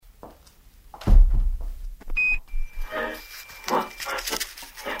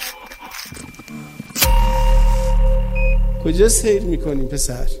کجا سیر میکنی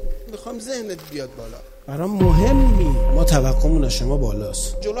پسر؟ میخوام ذهنت بیاد بالا. برام مهمی. ما توقعمون از شما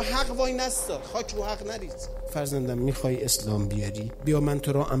بالاست. جلو حق وای نستا، خاک رو حق نریز. فرزندم میخوای اسلام بیاری؟ بیا من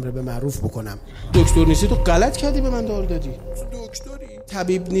تو رو امر به معروف بکنم. دکتر نیستی تو غلط کردی به من دار دادی. تو دکتری؟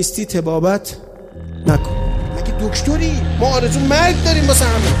 طبیب نیستی طبابت نکن. مگه دکتری؟ ما آرزو مرگ داریم واسه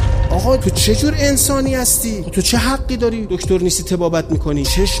همه. آقا تو چه جور انسانی هستی؟ تو چه حقی داری دکتر نیستی طبابت میکنی؟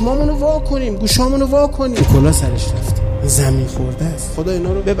 چشمامونو وا کنیم، گوشامونو وا کنیم. کلا سرش رفته، زمین خورده است. خدا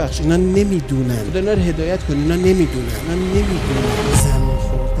اینا رو ببخش، اینا نمیدونن. خدا اینا رو هدایت کن، اینا نمیدونن. زمین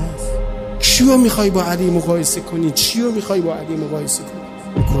خورده است. چیو میخوای با علی مقایسه کنی؟ چیو میخوای با علی مقایسه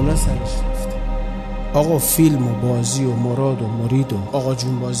کنی؟ کلا سرش رفته. آقا فیلم و بازی و مراد و مرید و آقا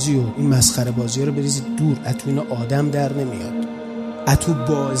جون بازی و این مسخره بازی رو بریزید دور. اتو اینا آدم در نمیاد. اتو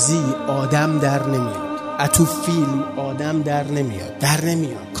بازی آدم در نمیاد. اتو فیلم آدم در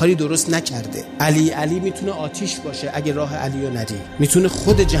نمیاد. کاری درست نکرده. علی میتونه آتیش باشه اگه راه علیو نری. میتونه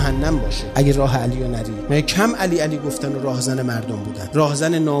خود جهنم باشه اگه راه علیو نری. من کم علی گفتن و راهزن مردم بودن.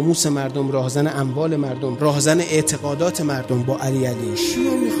 راهزن ناموس مردم، راهزن اموال مردم، راهزن اعتقادات مردم. با علی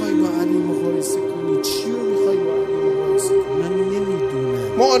چیو میخوای با علی مقایسه کنی؟ من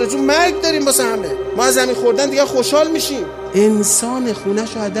نمیدونم. ما آرزو مرگ داریم واسه همه. ما از زمین خوردن دیگه خوشحال میشیم. انسان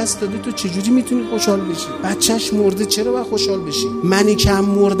خونه‌شو از دست داده، تو چجوری میتونی خوشحال بشی؟ بچهش مرده، چرا باید خوشحال بشی؟ منی که هم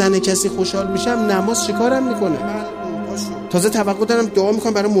مردن کسی خوشحال میشم، نماز چه کارم میکنه؟ تازه توقع دارم دعا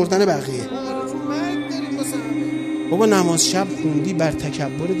میکنم برای مردن بقیه. بابا نماز شب خوندی، بر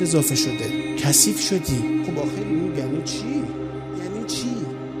تکبرت اضافه شده، کثیف شدی. خب آخر این یعنی چی؟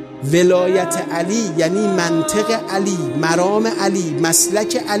 ولایت علی یعنی منطق علی، مرام علی،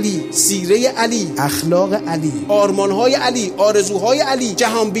 مسلک علی، سیره علی، اخلاق علی، آرمانهای علی، آرزوهای علی،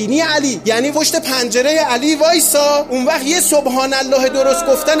 جهانبینی علی. یعنی پشت پنجره علی وایسا، اون وقت یه سبحان الله درست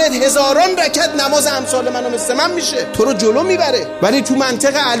گفتنت هزاران رکعت نماز امثال من و مثل من میشه، تو رو جلو میبره. ولی تو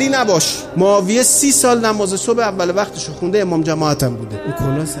منطق علی نباش. معاویه 30 سال نماز صبح اول وقتشو خونده، امام جماعتم بوده. اون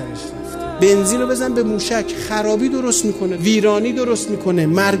کلا سرش رفته. بنزین رو بزن به موشک، خرابی درست میکنه، ویرانی درست میکنه،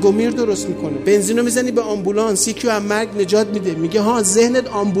 مرگ و میر درست میکنه. بنزین رو میزنی به آمبولانس، یکی رو از مرگ نجات میده، میگه ها ذهنت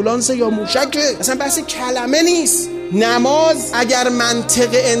آمبولانس یا موشکه. اصلا بحث کلمه نیست. نماز اگر منطق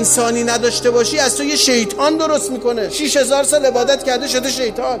انسانی نداشته باشی، از تو یه شیطان درست میکنه. 6000 سال عبادت کرده شده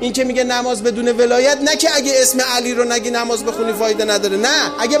شیطان. این که میگه نماز بدون ولایت، نه که اگه اسم علی رو نگی نماز بخونی فایده نداره، نه،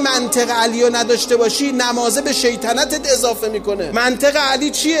 اگه منطق علی رو نداشته باشی، نمازه به شیطنتت اضافه میکنه. منطق علی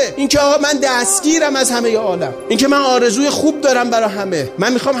چیه؟ این که آقا من دستگیرم از همه عالم، این که من آرزوی خوب دارم برای همه،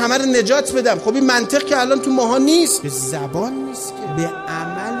 من میخوام همه رو نجات بدم. خب این منطق که الان تو ماها نیست. به زبان نیست که، به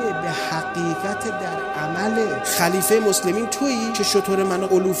عمل، به حقیقت در عمل. خلیفه مسلمین تویی که شطور منو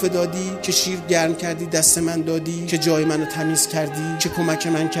علوفه دادی، که شیر گرم کردی دست من دادی، که جای منو تمیز کردی، که کمک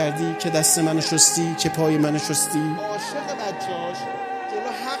من کردی، که دست منو شستی، که پای منو شستی. عاشق بچه‌هاش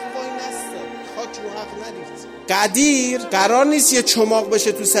جلو حق وای نستا، خاک رو حق نریز. قدیر قرار نیست یه چماق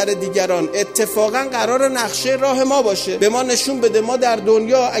بشه تو سر دیگران، اتفاقا قرار نقشه راه ما باشه، به ما نشون بده ما در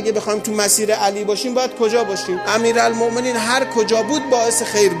دنیا اگه بخوایم تو مسیر علی باشیم باید کجا باشیم. امیرالمومنین هر کجا بود باعث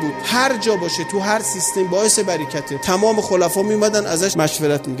خیر بود، هر جا باشه تو هر سیستم باعث برکته. تمام خلفا میومدن ازش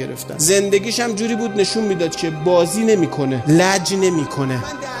مشورت میگرفتن. زندگیش هم جوری بود نشون میداد که بازی نمیکنه، لج نمیکنه. من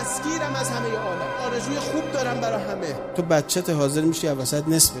دستگیرم از همه عالم، آرزوی خوب دارم برای همه. تو بچت حاضر میشی وسط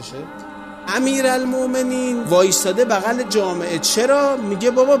نصف بشه. امیرالمومنین وایساده بغل جامعه. چرا؟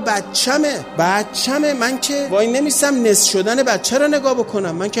 میگه بابا بچمه، من که وای نمیستم نصف شدن بچه رو نگاه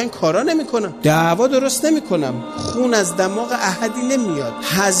بکنم، من که این کارا نمیکنم، دعوا درست نمیکنم، خون از دماغ احدی نمیاد،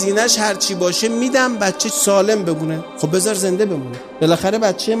 هزینه‌اش هرچی باشه میدم بچه سالم بمونه. خب بذار زنده بمونه، بالاخره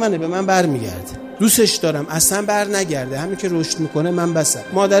بچه منه، به من برمیگرده، دوستش دارم، اصلا بر نگرده، همین که رشد میکنه من بسم.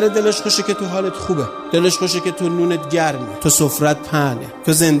 مادر دلش خوشه که تو حالت خوبه، دلش خوشه که تو نونت گرمه، تو سفرت پهنه،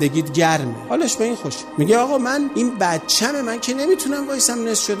 تو زندگیت گرمه، حالش به این خوشه. میگه آقا من این بچه‌مه، من که نمیتونم وایسم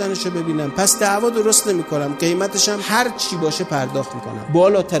نصف شدنشو ببینم، پس دعوا درست نمیکنم، قیمتش هم هر چی باشه پرداخت میکنم،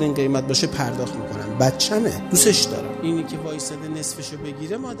 بالاترین قیمت باشه پرداخت میکنم، بچه‌مه، دوستش دارم. اینی که وایساده نصفشو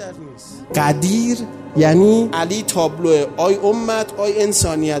بگیره مادر نیست. قدیر یعنی علی تابلو، آی امت، آی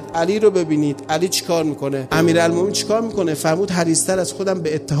انسانیت. علی رو ببینید، علی چیکار میکنه، امیرالمومنین چیکار میکنه؟ فرمود حریص‌تر از خودم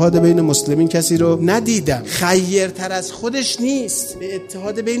به اتحاد بین مسلمین کسی رو ندیدم. خیرتر از خودش نیست به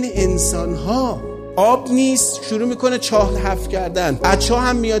اتحاد بین انسان‌ها. آب نیست، شروع میکنه چاه حف کردن، از چاه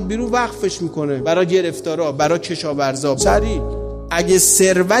هم میاد بیرون وقفش میکنه برای گرفتارا، برای کشاورزا. سریع اگه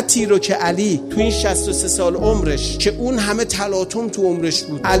ثروتی رو که علی تو این 63 سال عمرش که اون همه تلاطم تو عمرش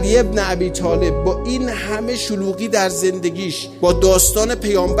بود، علی ابن ابی طالب با این همه شلوغی در زندگیش، با داستان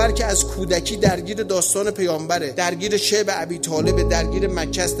پیامبر که از کودکی درگیر داستان پیامبره، درگیر شعب ابی طالب، درگیر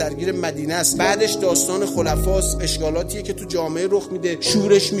مکه است، درگیر مدینه است، بعدش داستان خلفاست، اشکالاتیه که تو جامعه رخ میده،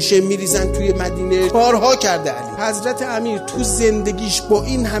 شورش میشه، میریزن توی مدینه، کارها کرده علی. حضرت امیر تو زندگیش با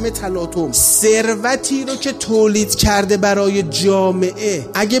این همه تلاطم ثروتی رو که تولید کرده برای جامعه،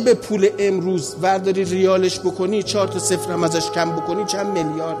 اگه به پول امروز ورداری ریالش بکنی 4 تا صفر هم ازش کم بکنی چند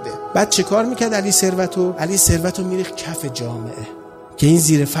میلیارده. بعد چه کار میکرد علی ثروتو؟ علی ثروتو میریخت کف جامعه که این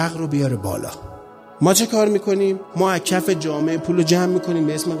زیر فقر رو بیاره بالا. ما چه کار میکنیم؟ ما از کف جامعه پولو جمع میکنیم،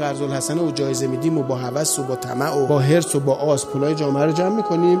 به اسم قرض الحسنه و جایزه میدیم و با هوس و با طمع و با حرص و با آز پولای جامعه رو جمع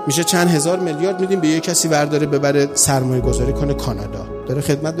میکنیم، میشه چند هزار میلیارد میدیم به یه کسی ورداره ببره سرمایه گذاری کنه کانادا، داره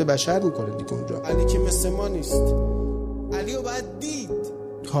خدمت به بشر میکنه دیگه اونجا. علی که مثل ما نیست. علی رو باید دید،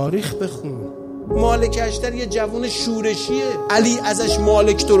 تاریخ بخون. مالک اشتر یه جوون شورشیه، علی ازش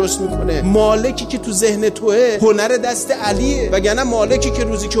مالک درست میکنه. مالکی که تو ذهن توه هنر دست علیه، وگرنه مالکی که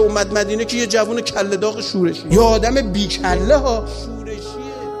روزی که اومد مدینه که یه جوون کله داغ شورشی، یه آدم بیکله ها شورشیه.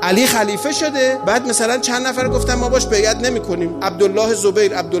 علی خلیفه شده، بعد مثلا چند نفر گفتن ما باش بیعت نمی‌کنیم، عبدالله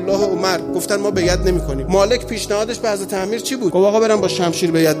زبیر، عبدالله عمر گفتن ما بیعت نمی‌کنیم. مالک پیشنهادش به حضرت امیر چی بود؟ گفت آقا برم با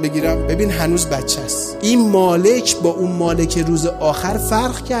شمشیر بیعت بگیرم. ببین هنوز بچه است. این مالک با اون مالک روز آخر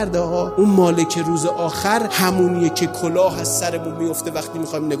فرق کرده ها. اون مالک روز آخر همونیه که کلاه از سرمون میفته وقتی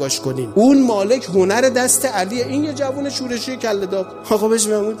می‌خوایم نگاش کنیم. اون مالک هنر دست علیه. این یه جوون شورشی کله داغ. آقا بهش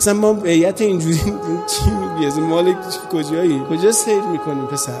میگم مثلا ما بیعت اینجوری چی میگی؟ از مالک کجایی؟ کجا سیر می‌کنیم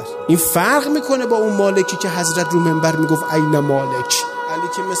پسر؟ این فرق میکنه با اون مالکی که حضرت رو منبر میگفت این مالک. علی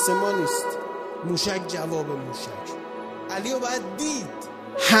که مثل ما نیست. موشک جواب موشک. علی رو باید دید.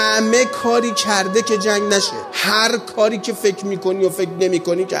 همه کاری کرده که جنگ نشه. هر کاری که فکر میکنی و فکر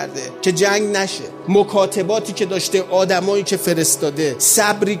نمیکنی کرده که جنگ نشه. مکاتباتی که داشته، آدمایی که فرستاده،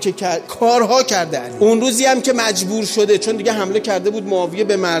 صبری که کارها کرده علی. اون روزی هم که مجبور شده، چون دیگه حمله کرده بود معاویه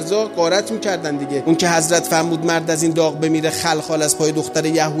به مرزا، غارت میکردن دیگه. اون که حضرت فرمود مرد از این داغ بمیره، خلخال از پای دختر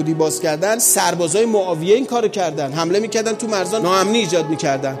یهودی باز کردن، سربازای معاویه این کارو کردن، حمله میکردن تو مرزا، ناامنی ایجاد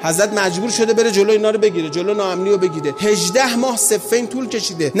میکردن. حضرت مجبور شده بره جلوی اینا رو بگیره، جلو ناامنی رو بگیره. 18 ماه صفین طول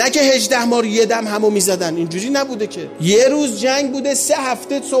کشیده. نه که 18 ماه یه دم همو میزدن، اینجوری نبوده که. یه روز جنگ بوده، 3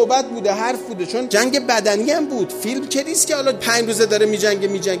 هفته صحبت بوده، حرف بوده، چون جنگ بدنی هم بود. فیلم که نیست که حالا 5 روزه داره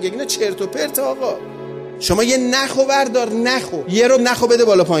میجنگه. اینا چرت و پرت آقا. شما یه نخو وردار، نخو یه رو نخو بده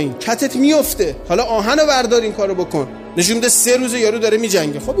بالا پایین، کتت میفته. حالا آهنو وردار، این کارو بکن. نشون میده 3 روز یارو داره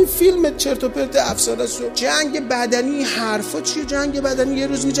میجنگه. خب این فیلم چرت و پرت افسانه است. جنگ بدنی حرفا چیه؟ جنگ بدنی یه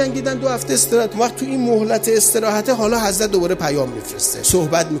روز میجنگیدن، 2 هفته استراحت. وقت تو این مهلت استراحت حالا حضرت دوباره پیام میفرسته،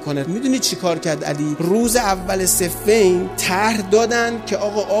 صحبت میکنه. میدونی چی کار کرد علی؟ روز اول صفین طرح دادن که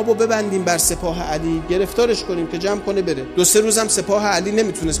آقا آبو ببندیم بر سپاه علی، گرفتارش کنیم که جمع کنه بره. 2-3 روزم سپاه علی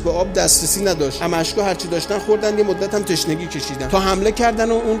نمیتونست، به آب دسترسی نداشت. امشکو هرچی داشتن خوردن، یه مدت هم تشنگی کشیدن تا حمله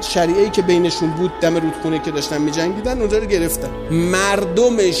کردن و اون شریعه‌ای که بینشون بود دم رودخونه که داشتن میجنگیدن اونجا رو گرفتن.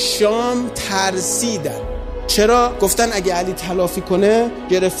 مردم شام ترسیدن. چرا؟ گفتن اگه علی تلافی کنه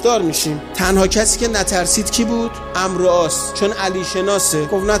گرفتار میشیم. تنها کسی که نترسید کی بود؟ عمرواس، چون علی شناسه.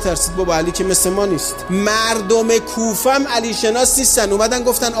 گفت نترسید بابا، علی که مثل ما نیست. مردم کوفه هم علی شناس نیستن، اومدن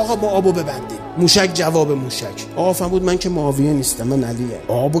گفتن آقا ما آبو ببندیم. موشک جواب موشک. آقا فرمود من که معاویه نیستم، من علیه.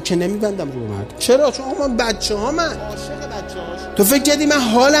 آبو که نمیبندم رو مرد. چرا؟ چون من بچه‌ها، من عاشق بچه‌هاش. تو فکر کردی من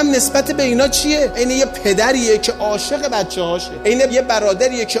حالم نسبت به اینا چیه؟ عین یه پدریه که عاشق بچه‌هاشه، عین یه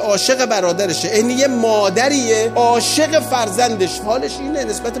برادریه که عاشق برادرشه، عین یه مادریه عاشق فرزندش. حالش اینه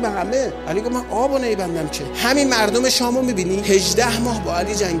نسبت به همه. علی گفت من آبو نمیبندم که. همین مردم شامو میبینی 18 ماه با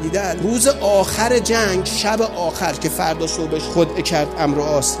علی جنگیدن. روز آخر جنگ، شب آخر که فردا صبحش خدعه کرد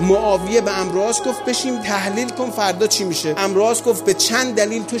عمرواس، معاویه به عمرواس گفت بشین تحلیل کن فردا چی میشه. عمرواس گفت به چند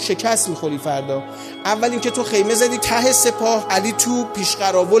دلیل تو شکست میخوری فردا. اول اینکه تو خیمه زدی ته سپاه، علی تو پیش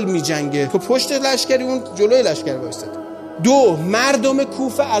قراول میجنگه، تو پشت لشکری، اون جلوی لشکر وایساد. 2 مردم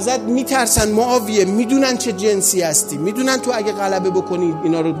کوفه ازت میترسن معاویه، میدونن چه جنسی هستی، میدونن تو اگه غلبه بکنی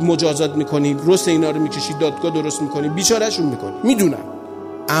اینا رو مجازات میکنی، رست اینا رو میکشی، دادگاه درست میکنی، بیچارهشون میکنی، میدونن.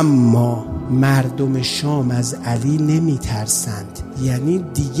 اما مردم شام از علی نمیترسند، یعنی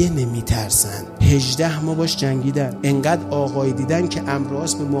دیگه نمیترسند. 18 ماه باش جنگیدن، انقدر آقای دیدن که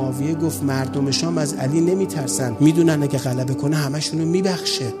عمرواس به معاویه گفت مردم شام از علی نمیترسند، میدونن اگه غلبه کنه همشونو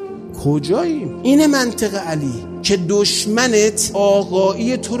میبخشه. کجاییم؟ اینه منطق علی که دشمنت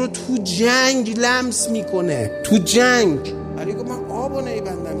آقایی تو رو تو جنگ لمس میکنه. تو جنگ علی گفت من آبو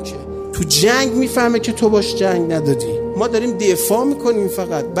نمیبندم که. تو جنگ میفهمه که تو باش جنگ ندادی. ما داریم دفاع میکنیم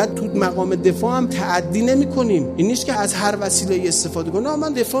فقط. بعد تو مقام دفاع هم تعدی نمیکنیم. این نیست که از هر وسیله استفاده کنم.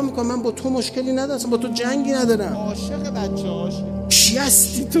 من دفاع میکنم، من با تو مشکلی ندارم، با تو جنگی ندارم. عاشق بچه‌هاش. کی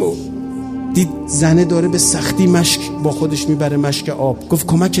هستی تو؟ دید زنه داره به سختی مشک با خودش میبره، مشک آب. گفت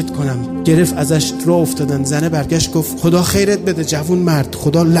کمکت کنم. گرفت ازش راه افتادن. زنه برگشت گفت خدا خیرت بده جوون مرد،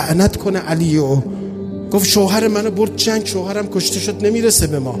 خدا لعنت کنه علیو. گفت شوهر منو برد جنگ، شوهرم کشته شد، نمیرسه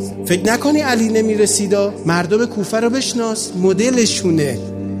به ما. فکر نکنی علی نمیرسیدا؟ مردم کوفه رو بشناس، مدلشونه.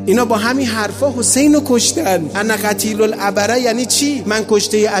 اینا با همین حرفا حسین رو کشتن. انا قتیل العبره یعنی چی؟ من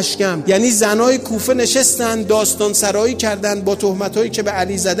کشته اشکم. یعنی زنای کوفه نشستن داستان سرایی کردن با تهمتایی که به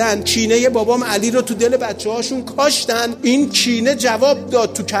علی زدن. کینه بابام علی رو تو دل بچه‌هاشون کاشتن. این کینه جواب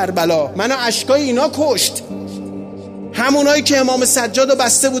داد تو کربلا. منو اشکای اینا کشت. همونایی که امام سجادو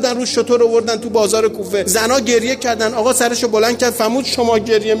بسته بودن رو شتر آوردن تو بازار کوفه. زنا گریه کردن. آقا سرشو بلند کرد فرمود شما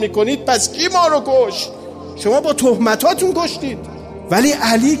گریه میکنید پس کی ما رو کشت؟ شما با تهمتاتون کشتید. ولی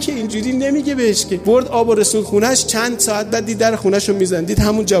علی که اینجوری نمیگه بهش، که برد آب و رسون خونش. چند ساعت بعد دید در خونه‌شو میزندید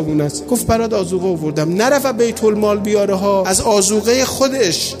همون جوون است. گفت برات آذوقه آوردم. نرفت بیت المال بیاره ها. از آذوقه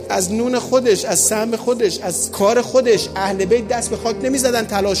خودش، از نون خودش، از سهم خودش، از کار خودش. اهل بیت دست به خاک نمیزدن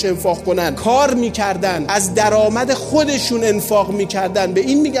تلاش انفاق کنن، کار میکردن، از درآمد خودشون انفاق میکردن. به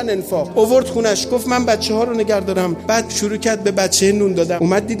این میگن انفاق. آورد خونش. گفت من بچه‌ها رو نگهدارم. بعد شروع کرد به بچه نون دادن.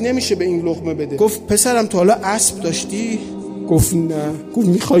 اومد دید نمیشه به این لقمه بده. گفت پسرم تو حالا اسب داشتی؟ گفت نه. گفت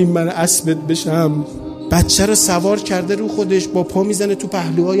میخوای من اسبت بشم؟ بچه رو سوار کرده رو خودش، با پا میزنه تو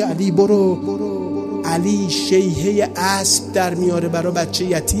پهلوهای علی. برو. علی شیهه اسب در میاره برای بچه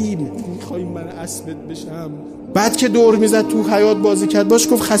یتیم. میخوای من اسبت بشم؟ بعد که دور میزد تو حیاط بازی کرد باش.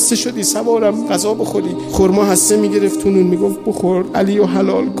 گفت خسته شدی سوارم غذا بخوری. خورما هسته میگرفت تو نون میگفت بخور. علیو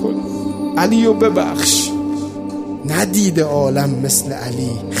حلال کن، علیو ببخش. ندیده عالم مثل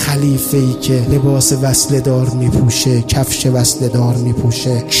علی، خلیفه‌ای که لباس وصله دار میپوشه، کفش وصله دار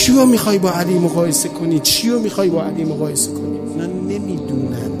میپوشه. چیو میخوای با علی مقایسه کنی؟ چیو میخوای با علی مقایسه کنی؟ اونا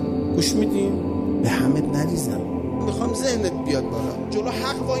نمیدونن. گوش میدین؟ به همت نریزم. میخوام ذهنت بیاد بالا. جلو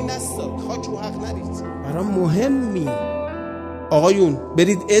حق وای نستا، خاک رو حق نریز. برام مهمی. آقایون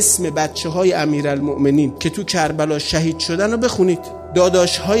برید اسم بچه‌های امیرالمؤمنین که تو کربلا شهید شدن رو بخونید.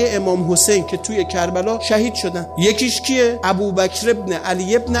 داداش‌های امام حسین که توی کربلا شهید شدن. یکیش کیه؟ ابوبکر ابن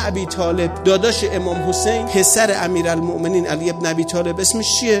علی ابن ابی طالب، داداش امام حسین، پسر امیرالمؤمنین علی ابن ابی طالب.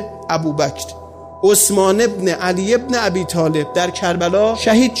 اسمش چیه؟ ابوبکر. عثمان ابن علی ابن ابی طالب در کربلا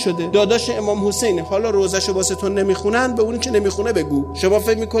شهید شده، داداش امام حسین. حالا روزشو واسه تو نمیخونن، به اون که نمیخونه بگو. شما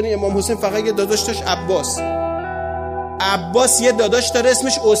فکر میکنی امام حسین فقط یه داداش داشت؟ عباس یه داداش داره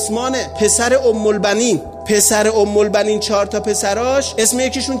اسمش عثمانه، پسر ام البنین. پسر ام البنین 4 تا پسراش اسم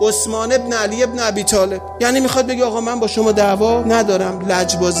یکیشون عثمان ابن علی ابن ابی طالب. یعنی میخواد بگه آقا من با شما دعوا ندارم،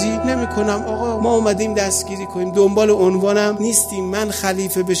 لجبازی نمیکنم، آقا ما اومدیم دستگیری کنیم، دنبال عنوانم نیستیم، من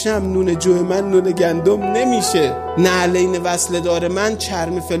خلیفه بشم نون جو من نون گندم نمیشه، نعلین وصله دار من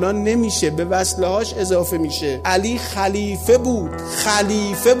چرم فلان نمیشه، به وصله هاش اضافه میشه. علی خلیفه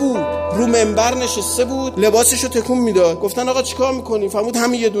بود، رو منبر نشسته بود، لباسشو تکون میداد. گفتن آقا چیکار میکنی؟ فرمود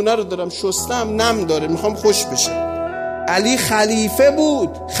همین یه دونه رو دارم، شستم نم داره، میخوام خوش بشه. علی خلیفه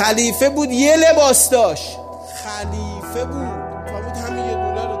بود، یه لباس داشت، خلیفه بود. فرمود همین یه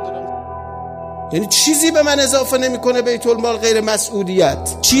دونه رو دارم. یعنی چیزی به من اضافه نمیکنه بیت المال غیر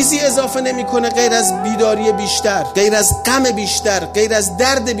مسئولیت، چیزی اضافه نمیکنه غیر از بیداری بیشتر، غیر از غم بیشتر، غیر از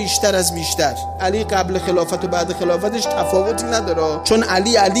درد بیشتر از بیشتر. علی قبل خلافت و بعد خلافتش تفاوتی نداره، چون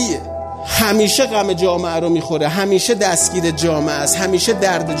علیه. همیشه غم جامعه رو میخوره، همیشه دستگیر جامعه است، همیشه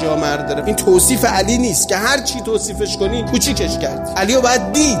درد جامعه رو داره. این توصیف علی نیست که هر چی توصیفش کنی کوچیکش کرد. علیو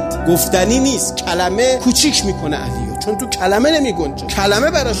باید دید، گفتنی نیست. کلمه کوچیک میکنه علیو، چون تو کلمه نمیگنجه،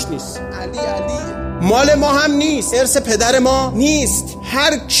 کلمه براش نیست. علی مال ما هم نیست، ارث پدر ما نیست.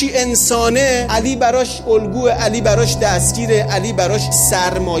 هر کی انسانه علی براش الگوه، علی براش دستگیره، علی براش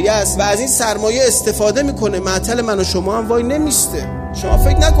سرمایه است و از این سرمایه استفاده میکنه. معطل من و شما هم وای نمیسته. شما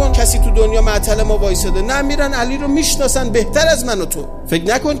فکر نکن کسی تو دنیا معطل ما وایساده، نه، میرن علی رو میشناسن بهتر از من و تو.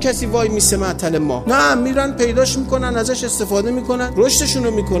 فکر نکن کسی وای میسه معطل ما، نه، میرن پیداش میکنن، ازش استفاده میکنن، رشدشون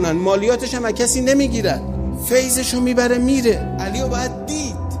رو میکنن، مالیاتش هم کسی نمیگیرن، فیضشو میبره میره. علی رو باید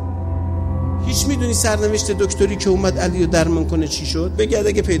دید. هیچ میدونی سرنوشت دکتری که اومد علی رو درمان کنه چی شد؟ بگرد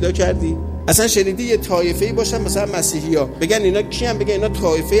اگه پیدا کردی. اصلا شنیدی یه طایفه‌ای باشن مثلا مسیحی‌ها بگن اینا کیان؟ بگن اینا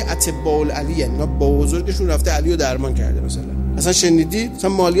طایفه اتباع العلی، اینا با بزرگشون رفته علی رو درمان کرده. مثلا اصلا شنیدید؟ مثلا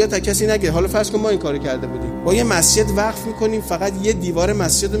مالیات کسی نگه. حالا فرض کن ما این کارو کرده بودیم، با یه مسجد وقف میکنیم، فقط یه دیوار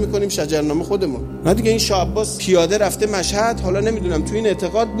مسجد رو میکنیم شجرنامه خودمون. نه دیگه این شاه عباس پیاده رفته مشهد، حالا نمیدونم تو این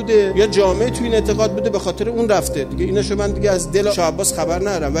اعتقاد بوده یا جامعه تو این اعتقاد بوده، به خاطر اون رفته دیگه. ایناشو من دیگه از دل شاه عباس خبر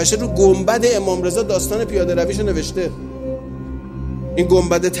ندارم. واسه رو گنبد امام رضا داستان پیاده رویشو نوشته. این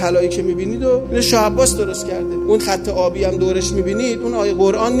گنبد طلایی که میبینید و این شاه عباس درست کرده. اون خط آبی هم دورش میبینید، اون آیه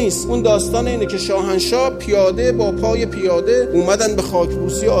قرآن نیست. اون داستان اینه که شاهنشاه پیاده با پای پیاده اومدن به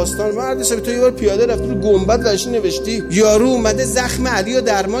خاکبوسی آستان. مردش تو یه بار پیاده رفت رو گنبد وش نوشتی یارو اومده زخم علی رو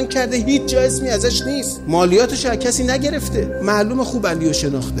درمان کرده، هیچ جا اسمی ازش نیست، مالیاتش از کسی نگرفته، معلومه خوب علی رو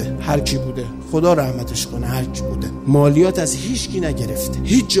شناخته، هر کی بوده خدا رحمتش کنه، هر کی بوده مالیات از هیچ کی نگرفته،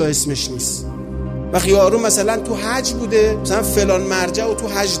 هیچ جا اسمش نیست. وقتی یارو مثلا تو حج بوده، مثلا فلان مرجع و تو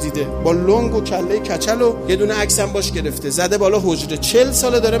حج دیده با لنگ و کله کچل و یه دونه عکس هم باش گرفته، زده بالا حجره، 40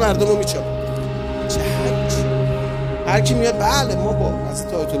 ساله داره مردمو میچاپه. چه حج؟ هر کی میاد بله ما با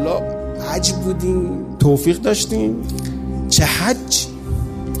حضرت آیت الله حج بودیم، توفیق داشتیم. چه حج؟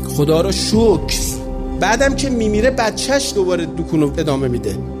 خدا رو شکر. بعدم که میمیره بچهش دوباره دکونو ادامه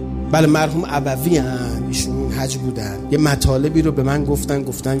میده. بله مرحوم ابوی هم ایشون حج بودن، یه مطالبی رو به من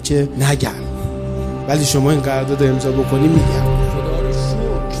گفتن که نگم، ولی شما این قرارداد امضا بکنی میگم. خدا رو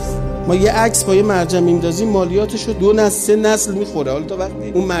شکر. ما یه عکس با یه مرجع میندازیم مالیاتشو 2 نسل 3 نسل میخوره. حالا تا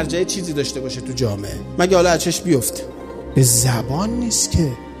وقتی اون مرجع چیزی داشته باشه تو جامعه، مگه حالا ازش بیفته؟ به زبان نیست که.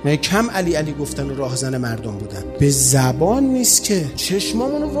 مگه کم علی گفتن و راهزن مردم بودن؟ به زبان نیست که.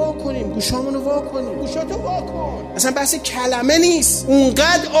 چشمامونو وا کنیم، گوشامونو وا کنیم، گوشاتو وا کن. اصلا بحث کلمه نیست.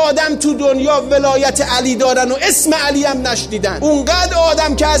 اونقدر آدم تو دنیا ولایت علی دارن و اسم علی هم نشنیدن، اونقدر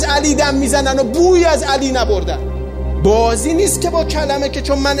آدم که از علی دم میزنن و بوی از علی نبردن. بازی نیست که با کلمه که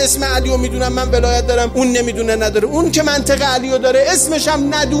چون من اسم علی رو میدونم من ولایت دارم، اون نمیدونه نداره. اون که منطق علی رو داره اسمش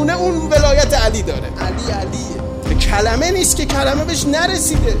هم ندونه اون ولایت علی داره. علیه. کلمه نیست که، کلمه بهش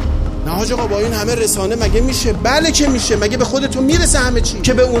نرسیده. نه حاج آقا با این همه رسانه مگه میشه؟ بله که میشه. مگه به خودتون میرسه همه چی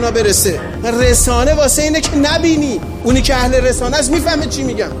که به اونا برسه؟ رسانه واسه اینه که نبینی. اونی که اهل رسانه است میفهمه چی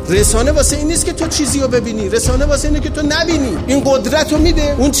میگم. رسانه واسه این نیست که تو چیزی رو ببینی، رسانه واسه اینه که تو نبینی. این قدرت رو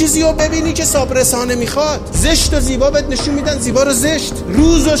میده اون چیزی رو ببینی که ساب رسانه میخواد. زشت و زیبا بهت نشون میدن، زیبا رو زشت،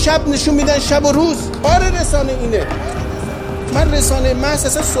 روز و شب نشون میدن، شب و روز. آره رسانه اینه. من رسانه محض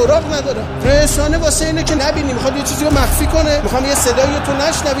اصلا سراغ ندارم. رسانه واسه اینه که نبینی، میخواد یه چیزی رو مخفی کنه، میخوام یه صدایی تو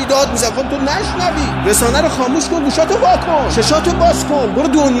نشنوی، داد میزنم خب تو نشنوی. رسانه رو خاموش کن، گوشاتو وا کن، چشاتو باز کن، برو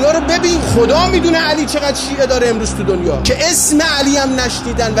دنیا رو ببین. خدا میدونه علی چقدر شیعه داره امروز تو دنیا که اسم علی هم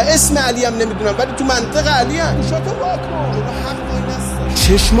نشنیدن و اسم علی هم نمیدونن، ولی تو منطق علی هم. گوشاتو وا کن،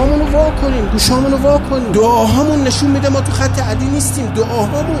 چشمامونو وا کنیم، گوشامونو وا کنیم. دعاهامون نشون میده ما تو خط علی نیستیم.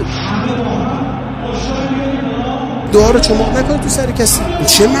 دعاهامون دعا رو چماق نکنی تو سر کسی.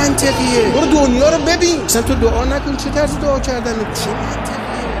 چه منطقیه؟ برو دنیا رو ببین. مثلا تو دعا نکن، چه طرز دعا کردن؟ چه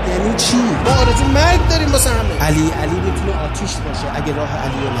منطقیه؟ یعنی چی؟ ما آرزو مرگ داریم واسه همه. علی میتونه آتیش باشه اگه راه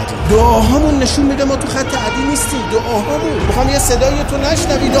علی رو ندیم. دعاهامون نشون میده ما تو خط علی نیستیم. دعاهامون میخوام یه صدایی تو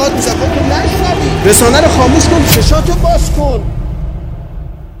نشنوی، داد میزنم تو نشنوی. رسانه رو خاموش کن، چشاتو باز کن.